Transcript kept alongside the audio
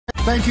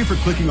Thank you for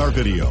clicking our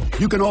video.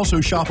 You can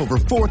also shop over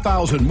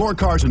 4,000 more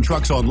cars and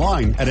trucks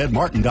online at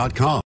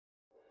edmartin.com.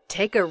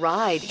 Take a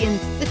ride in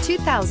the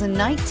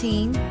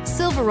 2019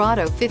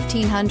 Silverado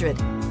 1500.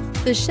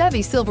 The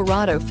Chevy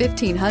Silverado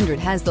 1500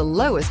 has the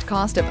lowest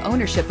cost of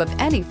ownership of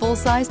any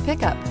full-size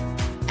pickup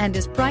and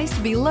is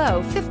priced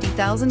below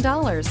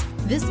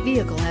 $50,000. This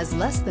vehicle has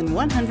less than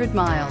 100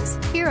 miles.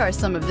 Here are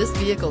some of this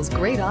vehicle's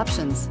great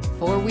options: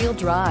 four-wheel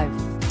drive,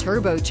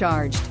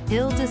 turbocharged,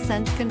 hill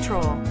descent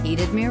control,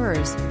 heated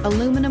mirrors,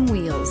 aluminum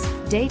wheels,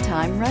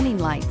 daytime running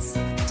lights,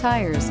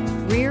 tires,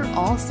 rear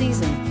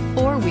all-season,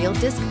 four-wheel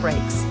disc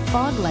brakes,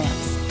 fog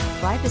lamps,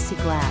 privacy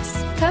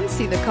glass. Come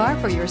see the car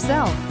for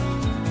yourself.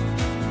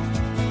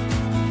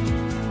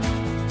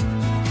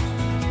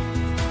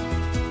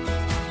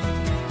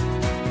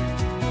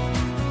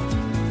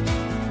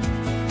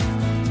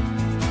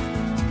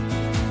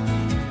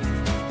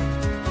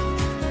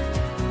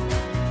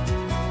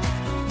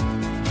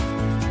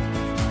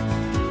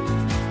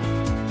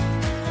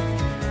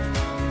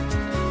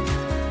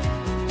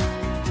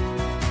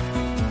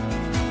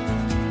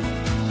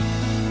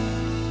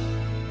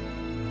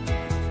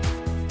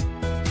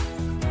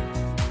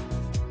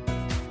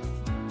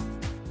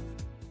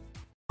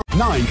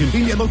 Nine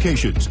convenient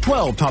locations,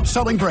 12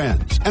 top-selling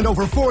brands, and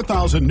over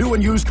 4,000 new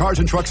and used cars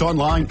and trucks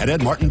online at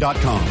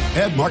edmartin.com.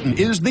 Ed Martin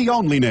is the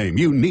only name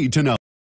you need to know.